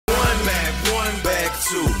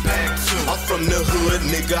from the hood,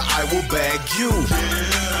 nigga, I will bag you.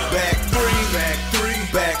 Back three,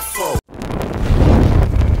 back four.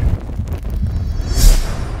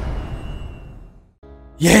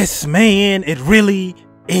 Yes, man, it really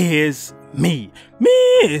is me,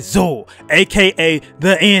 Mizzo, aka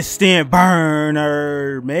the instant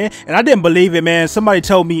burner, man. And I didn't believe it, man. Somebody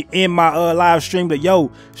told me in my live stream that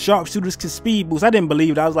yo, sharpshooters can speed boost. I didn't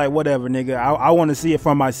believe it. I was like, whatever, nigga, I want to see it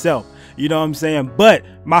for myself, you know what I'm saying? But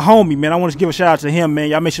my homie, man, I want to give a shout out to him, man.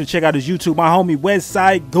 Y'all make sure to check out his YouTube. My homie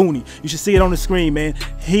Westside Goonie, you should see it on the screen, man.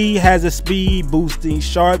 He has a speed boosting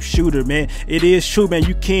sharpshooter, man. It is true, man.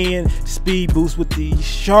 You can speed boost with the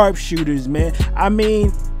sharpshooters, man. I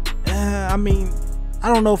mean, I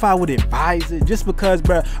don't know if I would advise it, just because,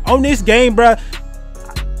 bruh, on this game, bruh,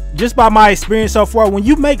 just by my experience so far, when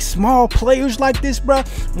you make small players like this, bruh,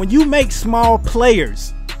 when you make small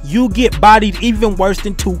players, you get bodied even worse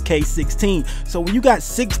than 2K16. So when you got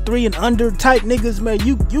 6'3" and under type niggas, man,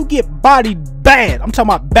 you get bodied bad. I'm talking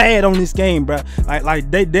about bad on this game, bro. Like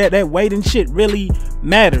that weight and shit really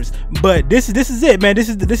matters. But this is it, man. This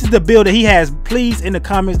is the build that he has. Please, in the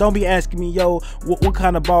comments, don't be asking me, yo, what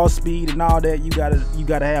kind of ball speed and all that you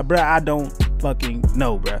gotta have, bro. I don't fucking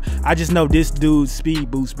know, bro. I just know this dude's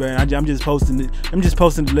speed boost, bro. I'm just posting it. I'm just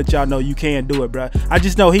posting to let y'all know you can do it, bro. I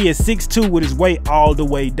just know he is 6'2" with his weight all the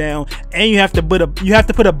way down, and you have to put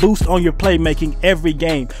a boost on your playmaking every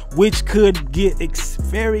game, which could get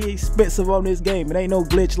very expensive on this game. It ain't no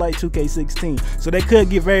glitch like 2K16, so they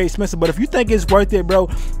could get very expensive. But if you think it's worth it, bro,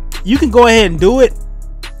 you can go ahead and do it.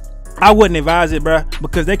 I wouldn't advise it, bro,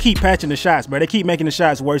 because they keep patching the shots, bro. They keep making the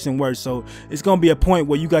shots worse and worse. So it's gonna be a point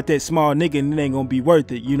where you got that small nigga and it ain't gonna be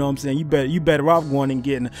worth it. You know what I'm saying? You better off going and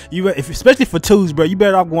getting especially for twos, bro. You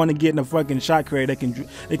better off going and getting a fucking shot creator that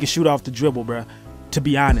can shoot off the dribble, bro. To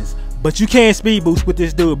be honest, but you can speed boost with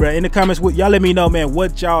this dude, bro. In the comments, y'all let me know, man,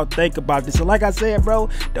 what y'all think about this. So like I said, bro,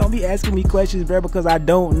 don't be asking me questions, bro, because I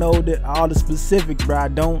don't know all the specifics, bro. I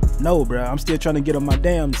don't know, bro. I'm still trying to get on my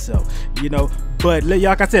damn self, you know. But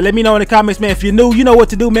like I said, let me know in the comments, man. If you're new, you know what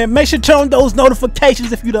to do, man. Make sure to turn on those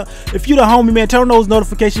notifications. If you the homie, man, turn on those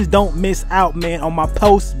notifications. Don't miss out, man, on my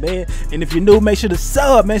posts, man. And if you're new, make sure to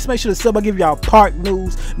sub, man. Make sure to sub. I give y'all park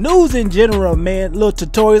news in general, man. Little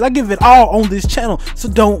tutorials. I give it all on this channel, so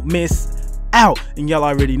don't miss out. And y'all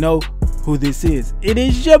already know who this is. It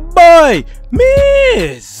is your boy,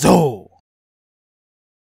 Mizzo.